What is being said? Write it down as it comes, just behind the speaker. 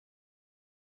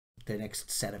the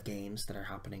next set of games that are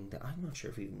happening. That I'm not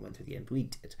sure if we even went through the end. We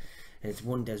did. There's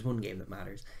one game that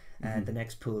matters. The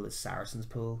next pool is Saracens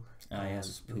pool.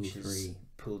 Yes, pool 3.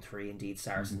 Pool 3 indeed.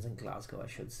 Saracens in Glasgow, I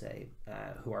should say,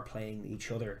 who are playing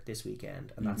each other this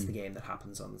weekend, and that's the game that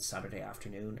happens on Saturday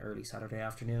afternoon, early Saturday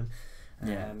afternoon.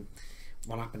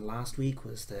 What happened last week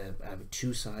was the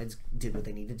two sides did what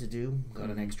they needed to do, got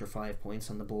an extra 5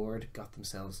 points on the board, got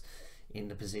themselves in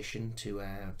the position to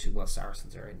well,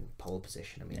 Saracens are in pole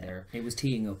position. I mean, it was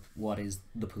teeing up what is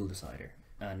the pool decider,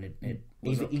 and it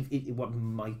was what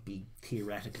might be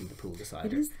theoretically the pool decider.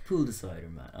 It is the pool decider,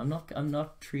 man. I'm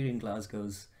not treating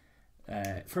Glasgow's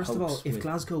first of all, if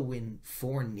Glasgow win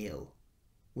 4-0,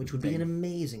 which would be an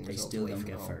amazing result, they still don't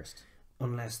get first.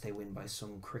 Unless they win by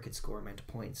some cricket score amount of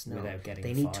points. No, without getting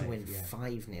they need to win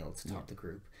 5-0 to top the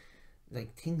group.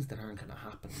 Like, things that aren't going to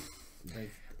happen. Like,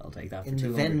 I'll take that for in the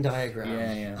 200. Venn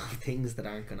diagram. Things that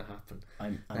aren't going to happen.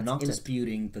 I'm not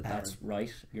disputing that's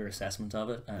right, your assessment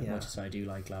of it. Much as I do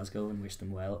like Glasgow and wish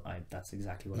them well, that's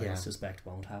exactly what I suspect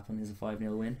won't happen, is a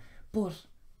 5-0 win. But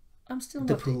I'm still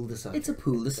the pool decider. It's a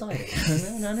pool decider,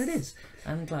 and it is.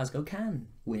 And Glasgow can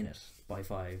win it by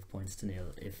 5 points to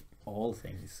 0 if all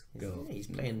things go. He's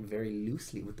playing very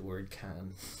loosely with the word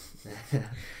 "can."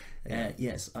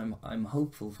 Yes, I'm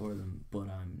hopeful for them, but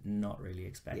I'm not really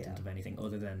expectant of anything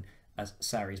other than as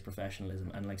Sarri's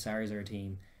professionalism. And like, Sarri's are a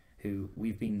team who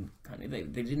we've been kind of, they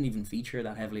didn't even feature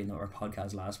that heavily in our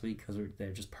podcast last week because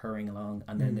they're just purring along,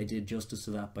 and then they did justice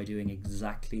to that by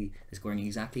scoring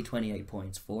exactly 28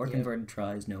 points, 4 converted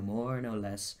tries, no more, no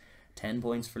less. 10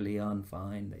 points for Leon,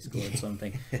 fine, they scored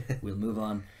something. We'll move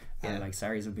on. And like,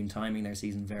 Sarries have been timing their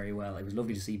season very well. It was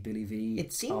lovely to see Billy V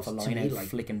off a line out,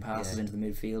 flicking passes into the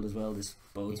midfield as well. This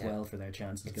bodes well for their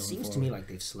chances going forward. It seems to me like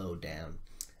they've slowed down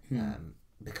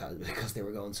because they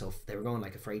were going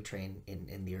like a freight train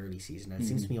in the early season, and it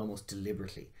seems to me almost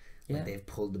deliberately like they've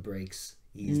pulled the brakes,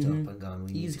 eased up and gone,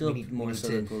 we need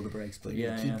to pull the brakes, but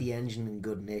keep the engine in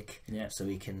good nick so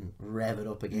we can rev it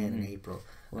up again in April.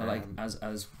 Well, like,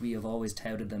 as we have always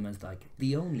touted them as like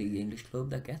the only English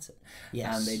club that gets it,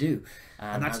 and they do,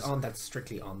 and that's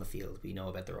strictly on the field. We know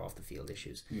about their off the field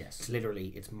issues.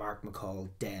 It's Mark McCall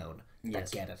down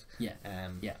that get it.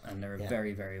 And they're a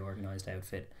very, very organised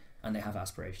outfit, and they have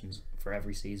aspirations for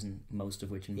every season, most of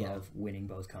which involve winning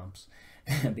both comps,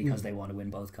 because they want to win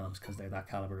both comps because they're that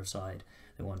calibre of side.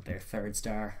 They want their 3rd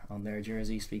star on their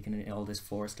jersey. Speaking of all this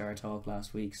 4-star talk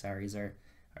last week, Sarries are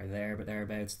there, but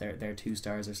thereabouts. Their 2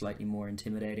 stars are slightly more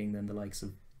intimidating than the likes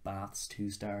of Bath's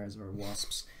 2 stars or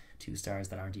Wasps 2 stars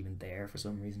that aren't even there for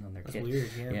some reason on their kit.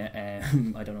 Weird,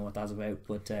 I don't know what that's about,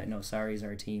 but no, Sarries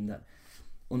are a team that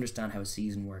understand how a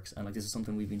season works, and like, this is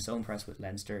something we've been so impressed with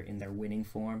Leinster in their winning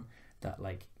form, that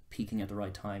like, peaking at the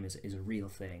right time is a real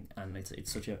thing, and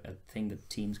it's such a thing that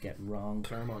teams get wrong.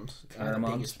 Claremont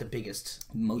the biggest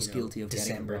most guilty of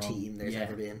December getting it wrong. team there's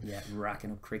ever been.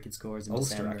 Racking up cricket scores in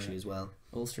Ulster December. actually as well.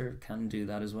 Ulster can do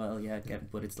that as well,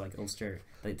 but it's like Ulster,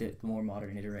 like the more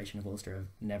modern iteration of Ulster, have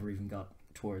never even got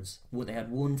towards. Well, they had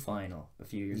one final a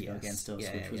few years ago against us,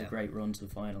 which was a great run to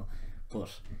the final,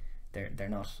 but they're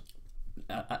not.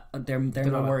 They're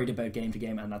not worried about game to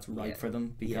game, and that's right for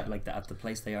them, because like, at the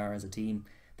place they are as a team,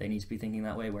 they need to be thinking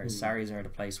that way. Whereas Sarries are at a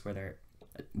place where they're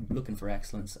looking for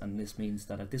excellence, and this means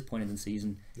that at this point in the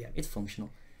season, it's functional.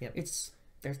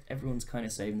 Everyone's kind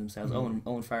of saving themselves.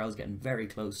 Owen Farrell's getting very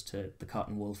close to the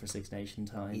cotton wool for Six Nation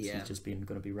times. He's just going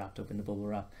to be wrapped up in the bubble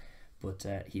wrap, but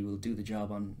he will do the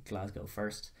job on Glasgow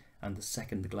first, and the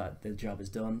second the job is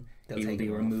done, he will be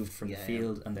removed from the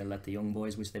field, and they'll let the young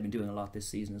boys, which they've been doing a lot this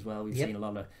season as well. We've seen a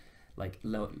lot of like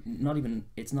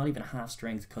it's not even half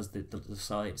strength, because the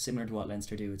side, similar to what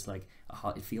Leinster do, it's like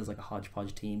it feels like a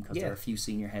hodgepodge team, because there are a few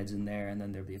senior heads in there, and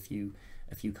then there'll be a few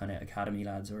kind of academy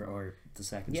lads or the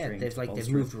second string. They've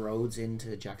moved Rhodes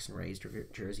into Jackson Ray's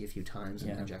jersey a few times,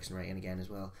 and Jackson Ray in again as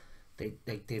well.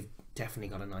 They've definitely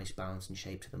got a nice balance and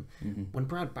shape to them. When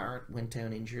Brad Barrett went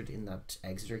down injured in that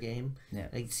Exeter game,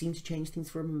 it seemed to change things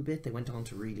for him a bit. They went on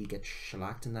to really get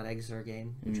shellacked in that Exeter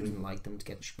game, which wasn't like them to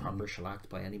get proper shellacked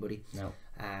by anybody.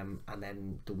 And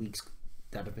then the weeks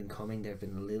that have been coming, they've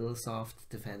been a little soft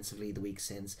defensively. The week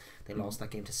since, they lost that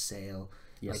game to Sale.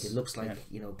 Like, it looks like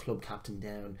club captain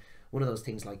down. One of those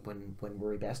things, like when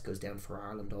Rory Best goes down for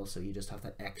Ireland, also you just have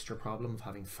that extra problem of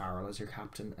having Farrell as your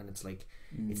captain, and it's like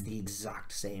it's the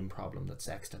exact same problem that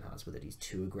Sexton has with it. He's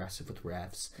too aggressive with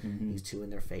refs. He's too in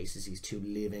their faces. He's too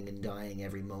living and dying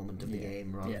every moment of the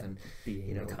game, rather than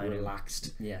being kind of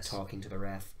relaxed, talking to the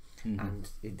ref. And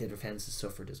the defence has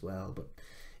suffered as well. But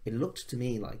it looked to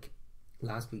me like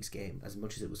last week's game, as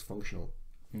much as it was functional,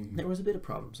 There was a bit of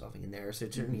problem solving in there, so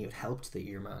certainly it helped that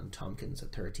your man Tompkins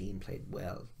at 13 played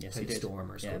well. Yes, played he did.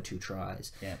 Stormer, scored 2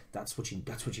 tries. Yeah, that's what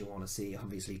you want to see.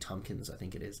 Obviously, Tompkins, I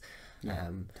think it is.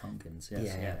 Tompkins.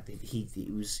 Yes,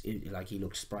 He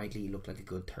looked sprightly. He looked like a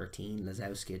good 13.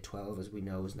 Lazowski at 12, as we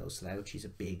know, is no slouch. He's a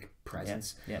big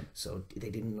presence. So they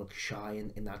didn't look shy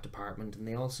in that department, and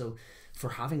they also, for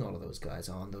having all of those guys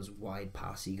on, those wide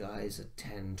passy guys at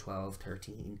 10, 12,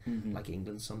 13, like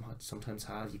England sometimes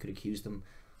have, you could accuse them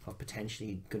of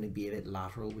potentially going to be a bit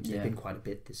lateral, which they've been quite a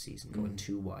bit this season, going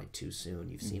too wide too soon.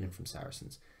 You've seen it from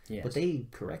Saracens. Yes. But they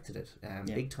corrected it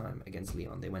big time against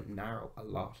Leon. They went narrow a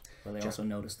lot. Well, they also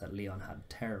noticed that Leon had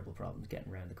terrible problems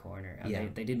getting around the corner,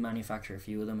 and they did manufacture a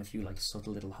few of them, a few like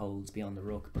subtle little holds beyond the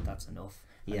ruck, but that's enough.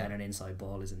 And then an inside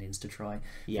ball is an insta try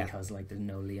because like there's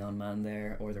no Leon man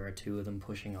there, or there are 2 of them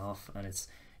pushing off, and it's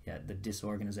the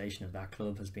disorganisation of that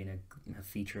club has been a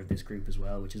feature of this group as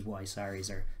well, which is why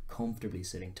Saris are comfortably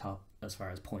sitting top as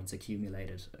far as points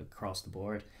accumulated across the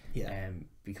board.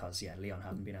 Because Leon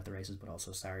haven't been at the races, but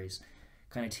also Saris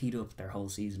kind of teed up their whole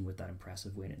season with that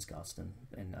impressive win in Scotstoun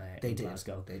in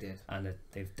Glasgow. They did, and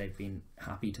they've been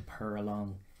happy to purr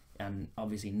along, and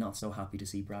obviously not so happy to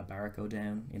see Brad Barrett go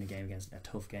down in a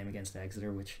tough game against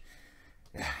Exeter, which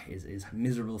is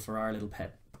miserable for our little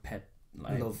pet.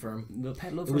 Love for him. The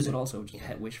pet love for him, but also just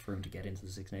pet wish for him to get into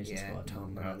the Six Nations squad.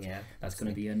 That's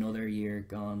going to be another year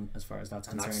gone as far as that's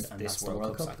concerned, and that's the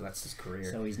World Cup cycle. That's his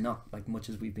career. So he's not, like, much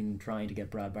as we've been trying to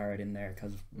get Brad Barrett in there,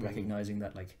 because recognising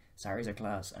that like Saris are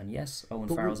class, and yes, Owen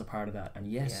Farrell's a part of that, and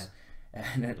yes,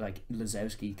 like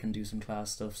Lazowski can do some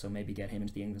class stuff, so maybe get him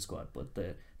into the England squad. But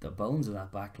the bones of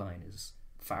that back line is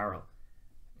Farrell,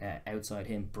 outside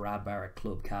him Brad Barrett,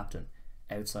 club captain.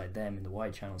 Outside them in the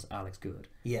wide channels, Alex Good.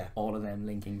 All of them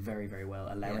linking very, very well,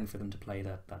 allowing for them to play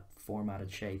that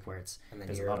formatted shape where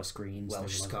there's a lot of screens.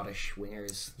 Welsh Scottish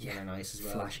wingers that are nice as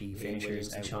well. Flashy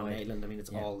finishers. And Sean Maitland. I mean, it's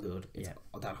all good.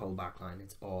 That whole back line,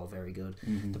 it's all very good.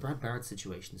 The Brad Barrett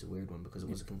situation is a weird one because it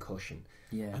was a concussion.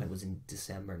 And it was in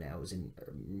December now. It was in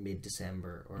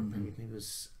mid-December, or maybe it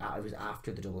was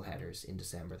after the double headers in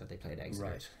December that they played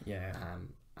Exeter. Right.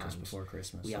 Just before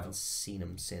Christmas. We haven't seen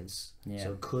him since.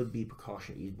 So it could be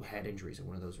precaution. Head injuries are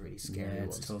one of those really scary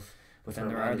ones. It's tough. But then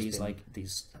there are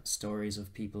these stories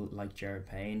of people like Jared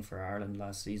Payne for Ireland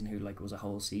last season, who like was a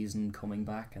whole season coming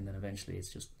back, and then eventually it's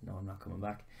just, no, I'm not coming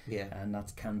back. And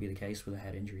that can be the case with a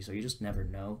head injury, so you just never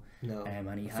know.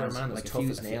 And he has, for a man as tough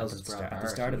as nails as Brad Barrett, at the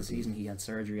start of the season he had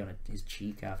surgery on his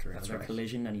cheek after another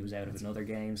collision, and he was out of another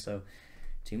game. So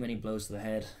too many blows to the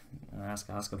head. Ask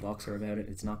a boxer about it.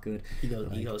 It's not good. He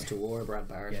goes to war, Brad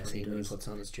Barrett. Yes, when he puts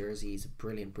on his jersey. He's a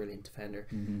brilliant defender,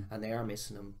 and they are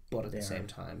missing him. But at the same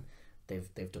time,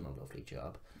 they've done a lovely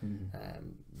job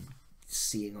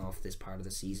seeing off this part of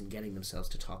the season, getting themselves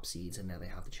to top seeds, and now they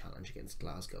have the challenge against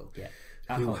Glasgow,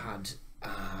 who had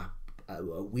a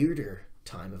weirder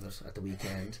time of it at the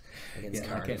weekend against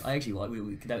Cardiff.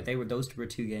 Those were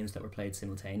 2 games that were played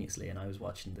simultaneously, and I was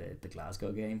watching the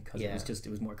Glasgow game because it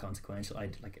was more consequential.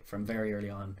 From very early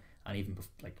on, and even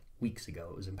weeks ago,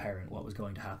 it was apparent what was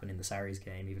going to happen in the Saris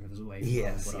game, even if it was away from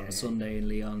home. But on a Sunday in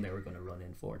Leon, they were going to run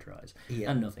in 4 tries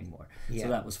and nothing more. So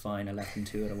that was fine. I left them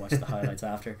to it. I watched the highlights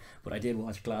after, but I did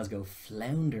watch Glasgow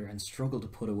flounder and struggle to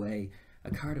put away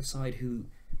a Cardiff side who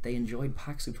they enjoyed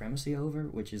pack supremacy over,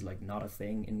 which is like not a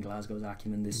thing in Glasgow's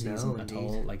acumen this season at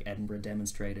all. Like Edinburgh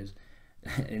demonstrated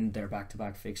in their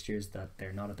back-to-back fixtures that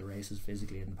they're not at the races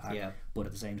physically in the pack, but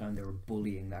at the same time they were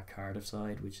bullying that Cardiff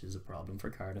side, which is a problem for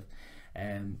Cardiff.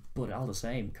 But all the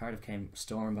same, Cardiff came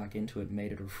storming back into it,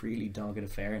 made it a really dogged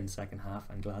affair in the second half,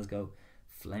 and Glasgow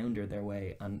floundered their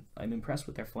way. And I'm impressed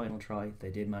with their final try. They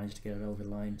did manage to get it over the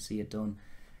line, see it done.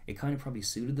 It kind of probably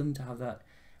suited them to have that.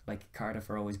 Like, Cardiff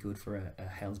are always good for a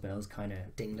Hells Bells kind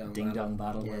of ding-dong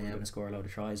battle where we're going to score a load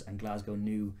of tries, and Glasgow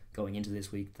knew going into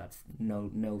this week that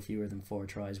no fewer than 4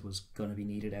 tries was going to be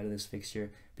needed out of this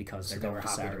fixture, because they're going to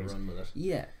Saris.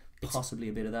 Possibly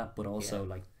a bit of that, but also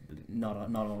like not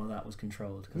all of that was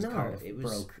controlled, because Cardiff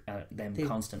broke them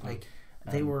constantly.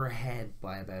 They were ahead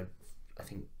by about, I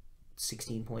think,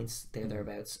 16 points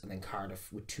thereabouts, and then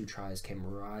Cardiff with 2 tries came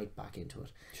right back into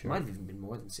it. It might have even been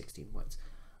more than 16 points.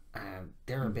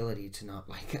 Their ability to not,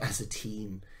 like, as a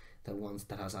team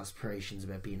that has aspirations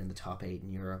about being in the top 8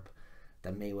 in Europe,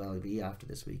 that may well be after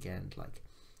this weekend, like,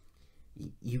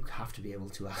 you have to be able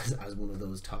to, as one of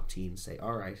those top teams, say,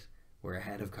 alright, we're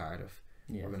ahead of Cardiff,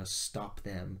 we're going to stop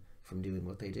them from doing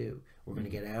what they do, we're going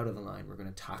to get out of the line, we're going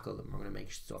to tackle them, we're going to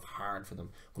make stuff hard for them,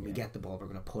 when we get the ball we're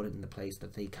going to put it in the place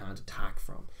that they can't attack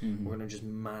from, we're going to just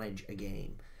manage a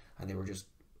game. And they were just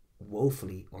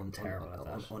woefully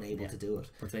unable to do it.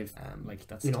 But they've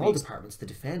that's in all departments. The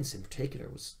defence in particular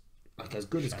was like as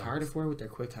good as Cardiff were with their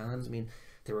quick hands. I mean,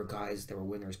 there were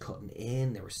wingers cutting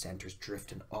in, there were centres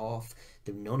drifting off.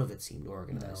 None of it seemed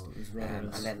organised. No,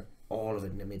 and then all of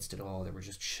it in the midst of it all, there were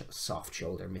just soft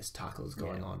shoulder missed tackles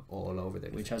going on all over their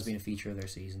defense. Which has been a feature of their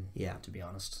season, to be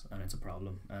honest, and it's a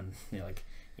problem. And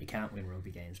you can't win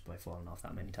rugby games by falling off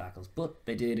that many tackles, but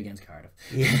they did against Cardiff,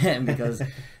 because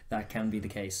that can be the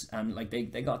case. And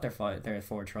they got their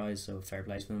 4 tries, so fair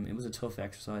play to them. It was a tough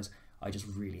exercise. I just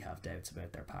really have doubts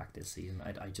about their pack this season.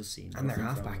 I just see and their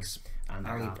halfbacks and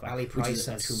Ali Price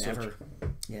and whomever.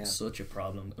 Such a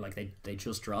problem. They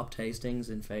just dropped Hastings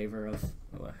in favour of.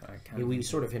 We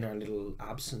sort of in our little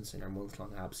absence, in our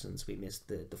month-long absence, we missed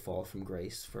the fall from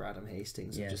grace for Adam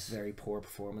Hastings. Yes. Just very poor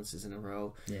performances in a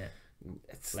row. Yeah.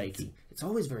 It's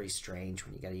always very strange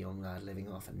when you get a young lad living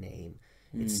off a name.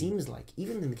 It seems like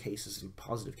even in the cases,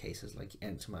 positive cases like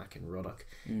Entamac and Ruddock,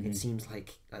 it seems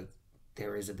like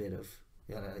there is a bit of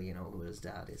who his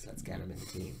dad is, let's get him in the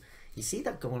team. You see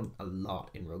that going a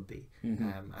lot in rugby,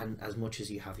 and as much as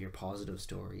you have your positive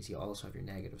stories, you also have your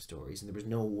negative stories, and there was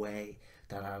no way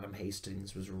that Adam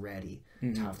Hastings was ready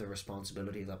to have the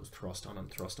responsibility that was thrust on him.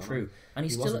 True, and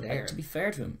he's still there. To be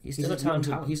fair to him, he's still a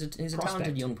talented. He's a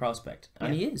talented young prospect,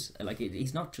 and he is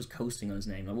he's not just coasting on his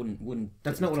name. I wouldn't.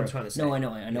 That's not what I'm trying to say. No,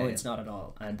 I know it's not at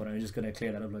all. But I'm just going to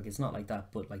clear that up. It's not like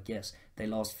that. But yes, they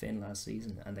lost Finn last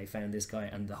season, and they found this guy,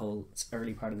 and the whole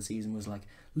early part of the season was like,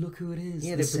 look who it is.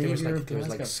 Yeah, there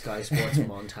was Sky Sports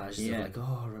montages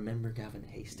of remember Gavin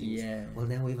Hastings? Yeah. Well,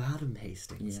 now we've Adam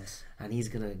Hastings. Yes. And he's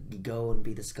gonna go and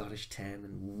be the Scottish 10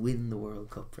 and win the World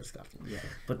Cup for Scotland. Yeah.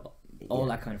 But all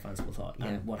that kind of fanciful thought. Yeah.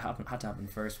 And what had to happen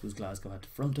first was Glasgow had to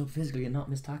front up physically and not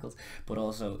miss tackles. But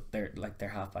also their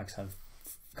halfbacks have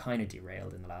kind of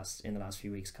derailed in the last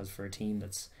few weeks, because for a team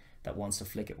that wants to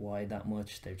flick it wide that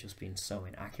much, they've just been so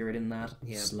inaccurate in that,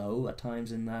 slow at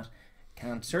times in that.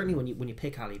 Certainly when you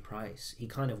pick Ali Price, he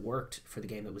kind of worked for the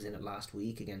game that was in it last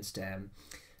week against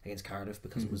Cardiff,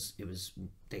 because it was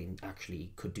they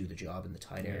actually could do the job in the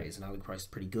tight areas, and Ali Price is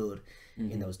pretty good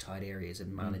in those tight areas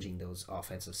and managing those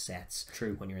offensive sets.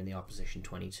 True. When you're in the opposition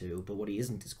 22, but what he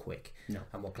isn't is quick. No.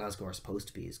 And what Glasgow are supposed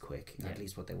to be is quick, at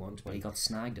least what they want to be. He got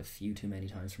snagged a few too many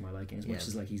times for my liking. As much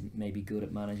as he's maybe good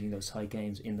at managing those tight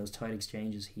games, in those tight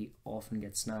exchanges he often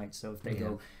gets snagged. So if they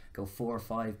go 4 or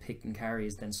 5 pick and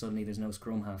carries, then suddenly there's no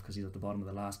scrum half because he's at the bottom of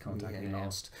the last contact we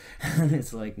lost. And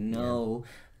it's like, no,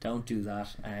 don't do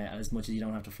that. As much as you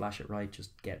don't have to flash it right,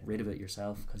 just get rid of it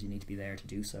yourself, because you need to be there to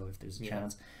do so if there's a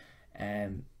chance. They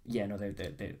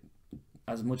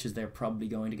as much as they're probably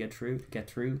going to get through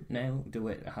now,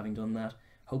 having done that,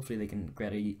 hopefully they can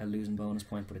get a losing bonus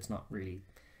point, but it's not really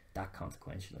that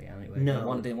consequentially anyway.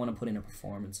 No. They want to put in a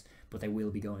performance, but they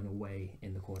will be going away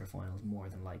in the quarterfinals more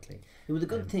than likely. Well, the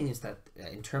good thing is that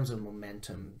in terms of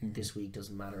momentum, this week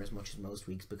doesn't matter as much as most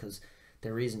weeks, because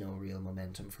there is no real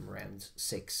momentum from round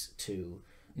 6 to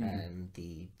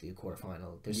the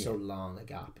quarterfinal. There's so long a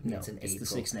gap. It's the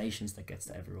Six Nations that gets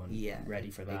to everyone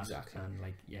ready for that. Exactly.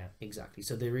 And exactly.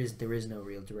 So there is no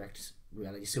real direct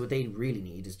reality. So what they really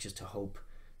need is just to hope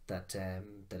that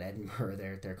Edinburgh,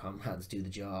 their comrades, do the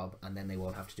job, and then they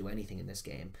won't have to do anything in this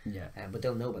game. But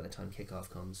they'll know by the time kickoff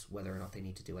comes whether or not they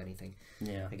need to do anything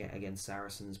against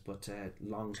Saracens. But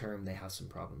long term, they have some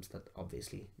problems that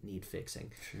obviously need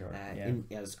fixing. Sure.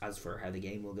 As for how the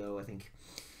game will go, I think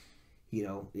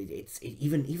even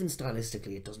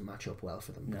stylistically it doesn't match up well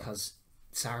for them, because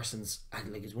Saracens,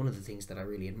 it's one of the things that I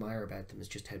really admire about them is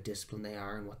just how disciplined they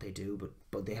are and what they do,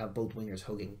 but they have both wingers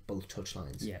hugging both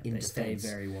touchlines in defence. Stay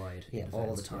very wide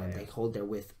all the time. They hold their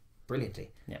width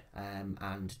brilliantly,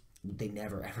 and they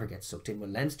never ever get sucked in. Well,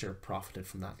 Leinster profited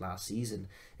from that last season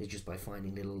is just by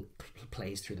finding little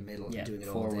plays through the middle and doing it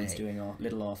all day. Forwards doing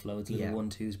little offloads, little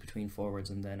 1-2s between forwards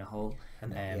and then a hole,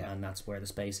 and that's where the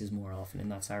space is more often in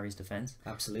that Sarries defence.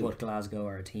 Absolutely. But Glasgow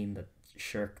are a team that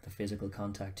shirk the physical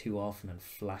contact too often and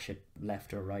flash it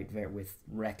left or right with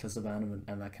reckless abandonment,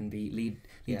 and that can lead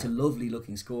to lovely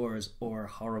looking scores or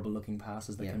horrible looking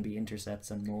passes that can be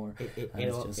intercepts and more.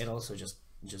 It also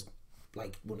just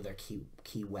like one of their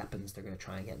key weapons they're going to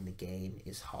try and get in the game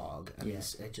is Hogg, and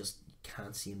I just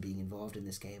can't see him being involved in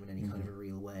this game in any kind of a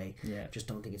real way. Just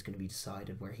don't think it's going to be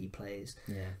decided where he plays.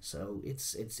 So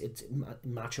it's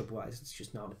matchup wise,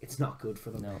 it's not good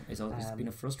for them. No, it's been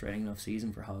a frustrating enough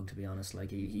season for Hogg, to be honest.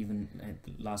 Like he even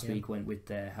last week went with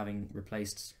having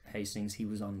replaced Hastings, he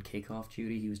was on kickoff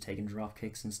duty. He was taking drop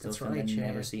kicks and stuff, That's right, and then yeah.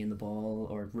 never seeing the ball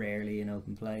or rarely in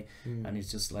open play. And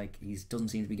it's just like he doesn't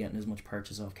seem to be getting as much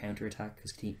purchase off counter attack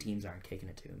because teams aren't kicking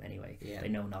it to him anyway. Yeah. They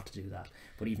know not to do that.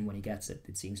 But even when he gets it,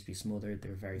 it seems to be smothered.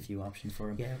 There are very few options for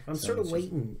him. Yeah, I'm sort of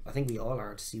waiting. I think we all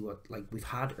are to see what, like, we've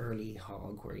had early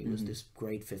Hogg where he was this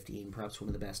grade 15, perhaps one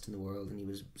of the best in the world, and he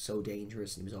was so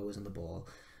dangerous and he was always on the ball.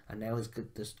 And now it's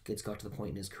got to the point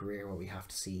in his career where we have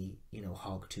to see, you know,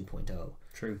 Hogg 2.0.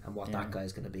 True. And what that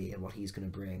guy's going to be and what he's going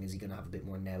to bring. Is he going to have a bit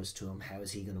more nous to him? How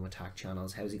is he going to attack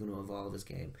channels? How is he going to evolve his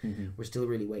game? We're still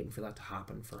really waiting for that to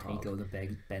happen for Hogg. He go the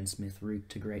Ben Smith route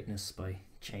to greatness by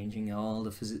changing all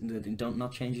the physique,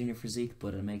 not changing your physique,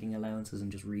 but making allowances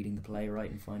and just reading the play right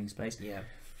and finding space. Yeah.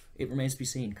 It remains to be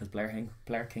seen because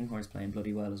Blair Kinghorn's playing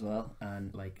bloody well as well,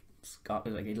 and like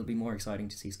Scotland, like it'll be more exciting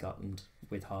to see Scotland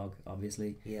with Hogg,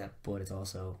 obviously. Yeah. But it's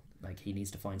also like he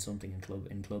needs to find something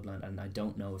in clubland, and I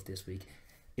don't know if this week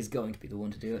is going to be the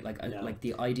one to do it. Like No. like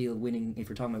the ideal winning, if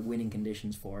we're talking about winning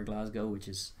conditions for Glasgow, which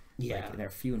is like, they're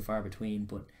few and far between,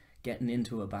 but getting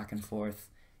into a back and forth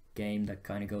game that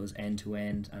kind of goes end to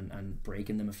end and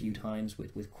breaking them a few times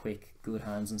with quick good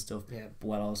hands and stuff,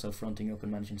 while also fronting up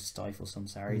and managing to stifle some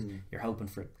Saris. You're hoping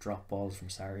for drop balls from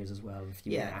Saris as well, a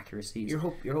few inaccuracies.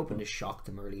 You're hoping to shock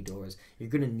them early doors. You're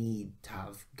going to need to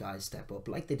have guys step up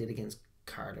like they did against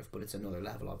Cardiff, but it's another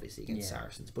level obviously against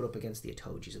Saracens, but up against the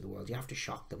Atogis of the world. You have to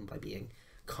shock them by being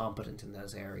competent in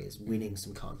those areas, winning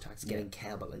some contacts, getting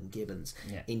Kebbell and Gibbons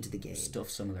into the game, stuff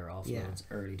some of their offloads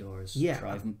early doors,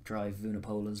 drive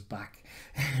Vunapola's back.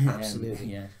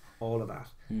 Absolutely. All of that.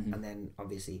 And then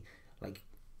obviously, like,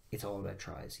 it's all about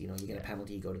tries. You know, you get a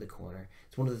penalty, you go to the corner.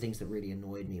 It's one of the things that really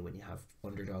annoyed me when you have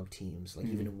underdog teams, like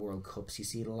even in World Cups you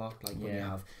see it a lot, like when you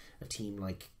have a team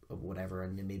like whatever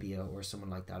in Namibia or someone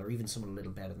like that, or even someone a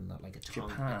little better than that, like a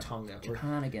Tonga.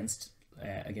 Japan against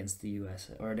the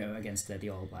US, or no, against the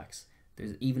All Blacks.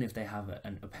 There's, even if they have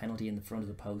a penalty in the front of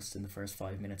the post in the first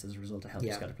 5 minutes as a result of help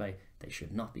got to play, they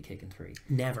should not be kicking three.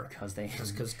 Never. Because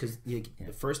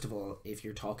first of all, if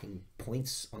you're talking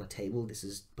points on a table, this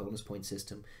is bonus point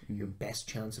system. Your best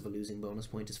chance of a losing bonus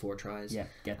point is 4 tries. Yeah,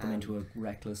 get them into a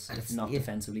reckless, not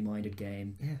defensively minded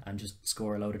game, and just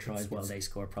score a load of tries while they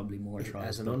score probably more tries.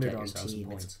 As an underdog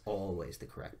team, it's always the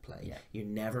correct play. Yeah. You're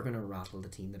never going to rattle the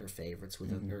team that are favourites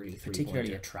with an early 3-pointer.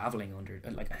 Particularly a travelling under.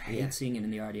 Like, I hate seeing it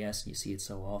in the RDS, and you see it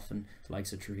so often. The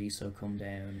likes of Treviso come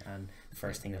down, and the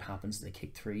first thing that happens is they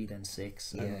kick 3, then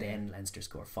 6, and then Leinster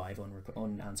score 5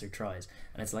 unanswered tries.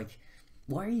 And it's like,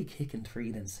 why are you kicking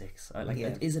 3 then 6?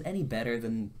 Is it any better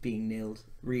than being nilled?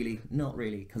 Really? Not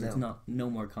really, because it's no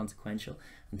more consequential.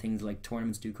 And things like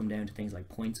tournaments do come down to things like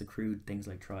points accrued, things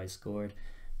like tries scored,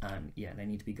 and they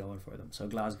need to be going for them. So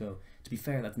Glasgow, to be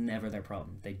fair, that's never their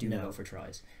problem. They do go for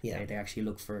tries. They actually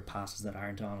look for passes that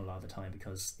aren't on a lot of the time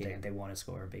because they want to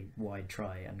score a big wide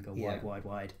try and go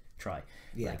wide try.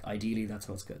 Like, ideally that's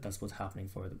what's happening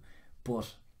for them.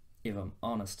 But if I'm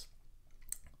honest,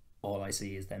 all I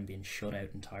see is them being shut out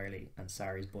entirely and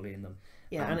Sarri's bullying them.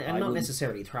 And not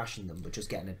necessarily thrashing them, but just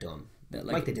getting it done,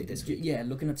 like they did this week. Yeah,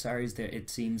 looking at Sarri's there, it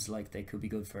seems like they could be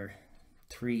good for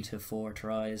 3 to 4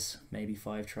 tries, maybe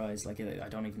 5 tries. Like, I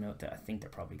don't even know. I think they're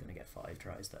probably going to get 5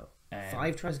 tries though.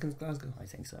 5 tries against Glasgow? I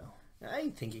think so. I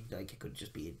think it could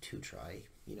just be a 2-try,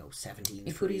 17.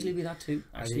 It could easily be that too.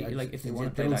 Actually, if they want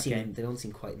to play that game, they don't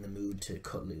seem quite in the mood to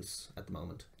cut loose at the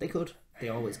moment. They could. They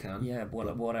always can. Yeah,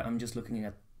 what I'm just looking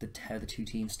at how the two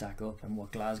teams stack up and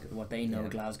what they know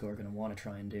Glasgow are going to want to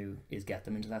try and do is get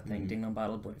them into that thing ding dong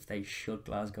battle. But if they shut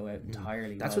Glasgow out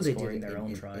entirely, that's what they did their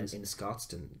own tries in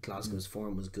Scotstoun. Glasgow's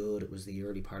form was good. It was the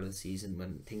early part of the season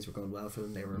when things were going well for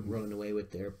them. They were running away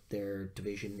with their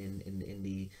division in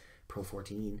the Pro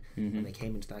 14, and they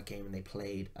came into that game and they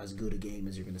played as good a game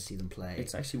as you're going to see them play.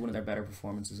 It's actually one of their better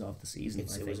performances of the season.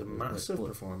 It was a massive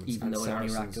performance, even though it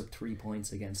only racked up 3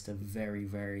 points against a very,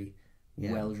 very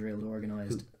well-drilled,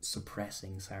 organised,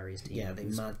 suppressing Sarri's team. Yeah, they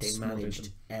managed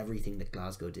everything that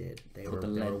Glasgow did. They put the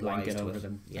lead blanket over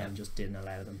them and just didn't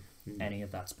allow them any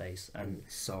of that space, and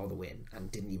saw the win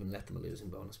and didn't even let them a losing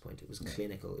bonus point. It was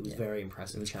clinical. It was very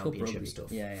impressive. It was championship stuff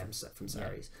from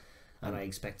Sarri's. And I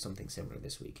expect something similar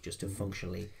this week, just to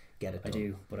functionally get it done. I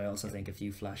do, but I also think a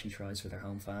few flashy tries for their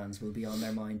home fans will be on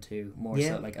their mind too. More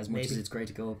so, like, as much as it's great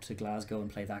to go up to Glasgow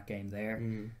and play that game there,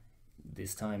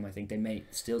 this time I think they may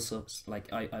still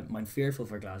I'm fearful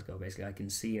for Glasgow. Basically, I can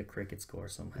see a cricket score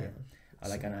somehow.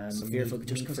 I'm fearful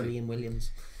just because Liam Williams.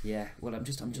 Yeah, well, I'm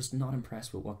just not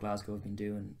impressed with what Glasgow have been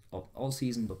doing all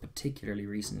season, but particularly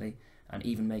recently, and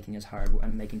even making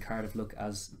Cardiff look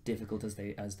as difficult as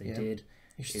they did.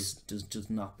 Does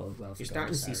not bode well for You're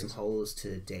starting to see some holes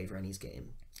to Dave Rennie's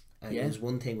game. It was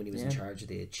one thing when he was in charge of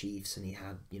the Chiefs and he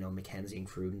had, you know, Mackenzie and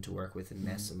Cruden to work with and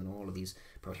Nessum and all of these,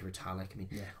 Brodie Retallick, I mean,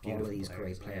 all of these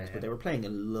great players. But they were playing a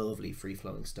lovely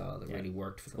free-flowing style that really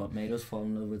worked for them. It's what made us fall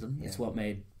in love with them. It's what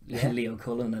made Leo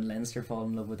Cullen and Leinster fall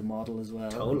in love with the model as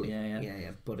well. Totally.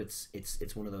 Yeah. But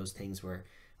it's one of those things where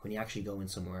when you actually go in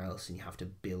somewhere else and you have to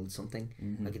build something,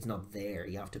 like it's not there,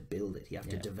 you have to build it, you have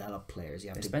to develop players, you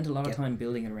have they to spent a lot of time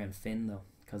building it around Finn though,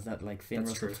 because that like Finn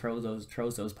Russell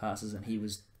throws those passes, and he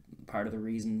was part of the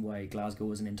reason why Glasgow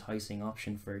was an enticing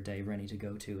option for Dave Rennie to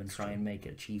go to and try and make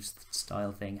a Chiefs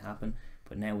style thing happen.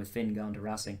 But now with Finn gone to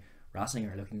Racing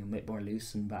are looking a bit more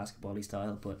loose and basketball-y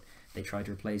style, but they tried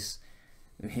to replace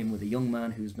him with a young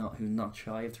man who's not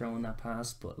shy of throwing that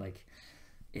pass, but like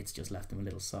it's just left them a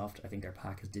little soft. I think their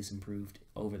pack has disimproved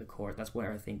over the court. That's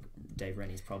where I think Dave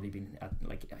Rennie's probably been at.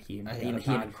 Like he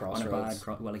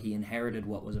inherited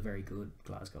what was a very good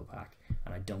Glasgow pack,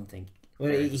 and I don't think.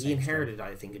 Well, he inherited,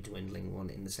 I think, a dwindling one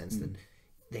in the sense that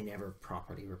they never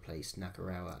properly replaced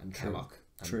Nakarawa and Kellogg.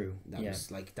 True. That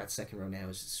was like that second row now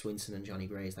is Swinson and Johnny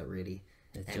Gray. Is that really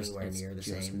it's near the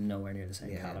same? Nowhere near the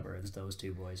same caliber as those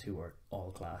two boys who were all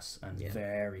class and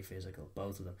very physical,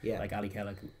 both of them. Like Ali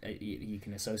Kellogg, you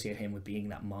can associate him with being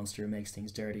that monster who makes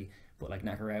things dirty, but like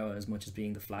Nakarawa, as much as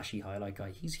being the flashy highlight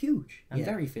guy, he's huge and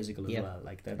very physical as well.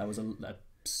 Like that was a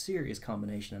serious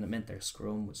combination, and it meant their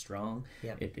scrum was strong.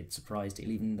 It surprised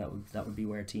even that would be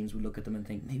where teams would look at them and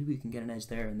think maybe we can get an edge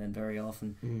there, and then very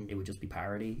often it would just be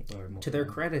parity. Or more, to their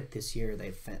credit, this year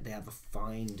they have a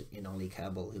find in Ollie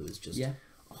Cabell, who is just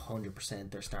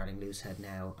 100% their starting loose head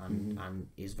now, and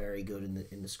is very good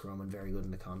in the scrum and very good in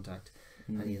the contact.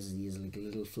 And he has like a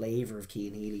little flavour of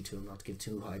Cian Healy to him, not to give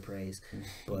too high praise,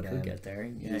 but he could get there.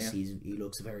 He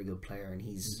looks a very good player, and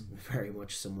he's very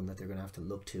much someone that they're going to have to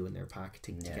look to in their pack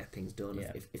to get things done,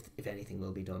 if anything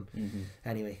will be done.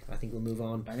 Anyway, I think we'll move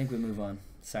on.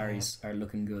 Sarries are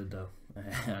looking good though,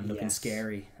 and looking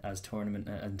scary as tournament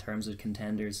in terms of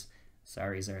contenders.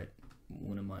 Sarries are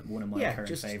one of my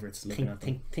current favourites.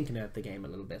 Thinking out the game a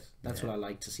little bit. That's what I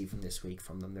like to see from this week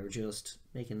from them. They're just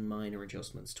making minor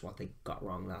adjustments to what they got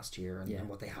wrong last year and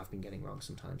what they have been getting wrong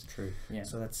sometimes. True. Yeah.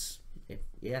 So that's it.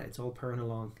 Yeah, it's all purring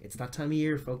along. It's that time of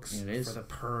year, folks. It is. For the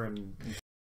purring.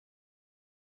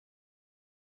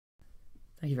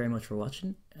 Thank you very much for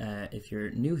watching. If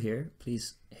you're new here,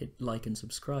 please hit like and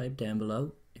subscribe down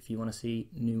below if you want to see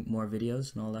more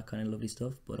videos and all that kind of lovely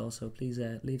stuff. But also please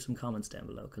leave some comments down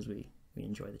below, because we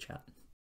enjoy the chat.